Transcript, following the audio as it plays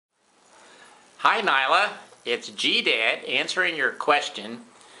Hi Nyla, it's G-Dad answering your question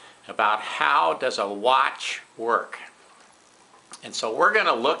about how does a watch work. And so we're going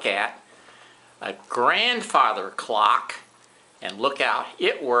to look at a grandfather clock and look how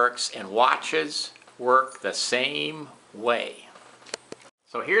it works, and watches work the same way.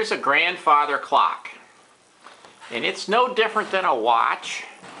 So here's a grandfather clock, and it's no different than a watch.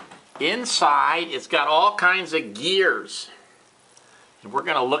 Inside it's got all kinds of gears, and we're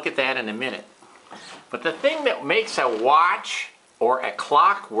going to look at that in a minute. But the thing that makes a watch or a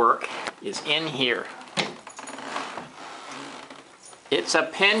clock work is in here. It's a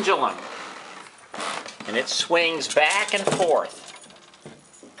pendulum, and it swings back and forth.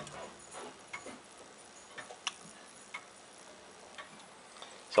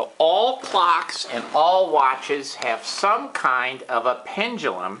 So all clocks and all watches have some kind of a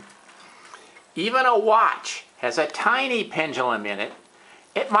pendulum. Even a watch has a tiny pendulum in it.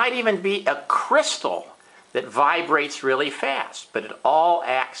 It might even be a crystal that vibrates really fast, but it all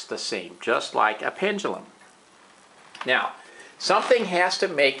acts the same, just like a pendulum. Now, something has to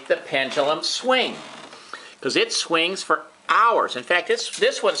make the pendulum swing, because it swings for hours. In fact,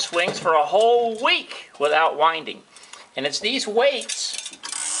 this one swings for a whole week without winding. And it's these weights,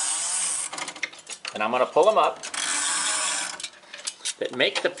 and I'm going to pull them up, that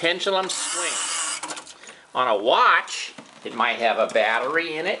make the pendulum swing. On a watch, it might have a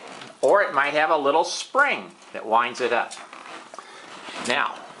battery in it, or it might have a little spring that winds it up.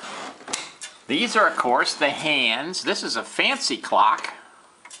 Now, these are, of course, the hands. This is a fancy clock.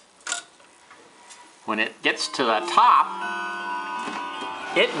 When it gets to the top,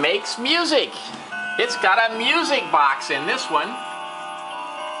 it makes music. It's got a music box in this one.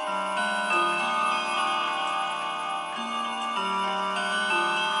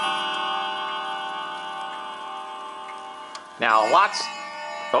 Now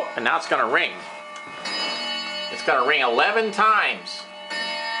and now it's going to ring. It's going to ring 11 times.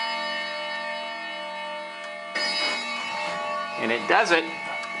 And it does it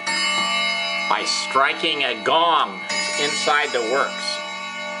by striking a gong inside the works.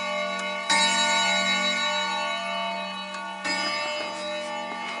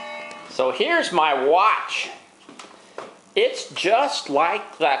 So here's my watch. It's just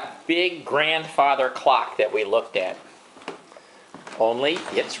like that big grandfather clock that we looked at. Only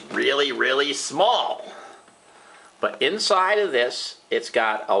it's really, really small. But inside of this, it's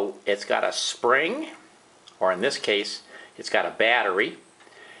got a spring, or in this case, it's got a battery,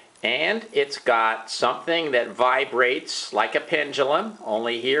 and it's got something that vibrates like a pendulum,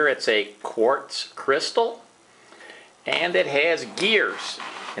 only here it's a quartz crystal, and it has gears,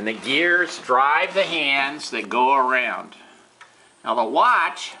 and the gears drive the hands that go around. Now the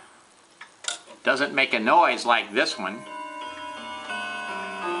watch doesn't make a noise like this one.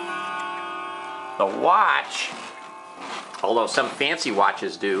 The watch, although some fancy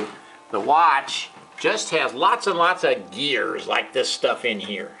watches do, the watch just has lots and lots of gears like this stuff in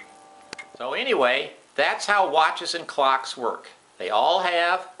here. So anyway, that's how watches and clocks work. They all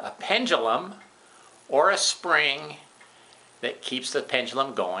have a pendulum or a spring that keeps the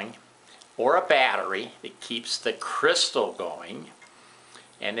pendulum going, or a battery that keeps the crystal going,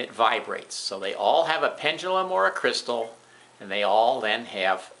 and it vibrates. So they all have a pendulum or a crystal, and they all then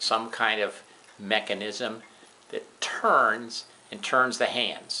have some kind of mechanism that turns the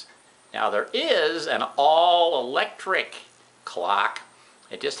hands. Now there is an all-electric clock.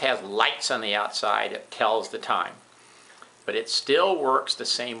 It just has lights on the outside that tells the time. But it still works the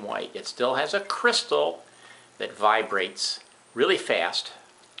same way. It still has a crystal that vibrates really fast,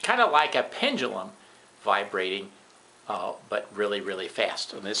 kind of like a pendulum vibrating, but really, really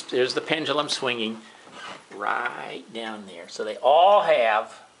fast. And there's the pendulum swinging right down there. So they all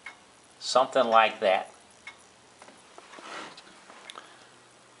have something like that.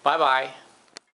 Bye-bye.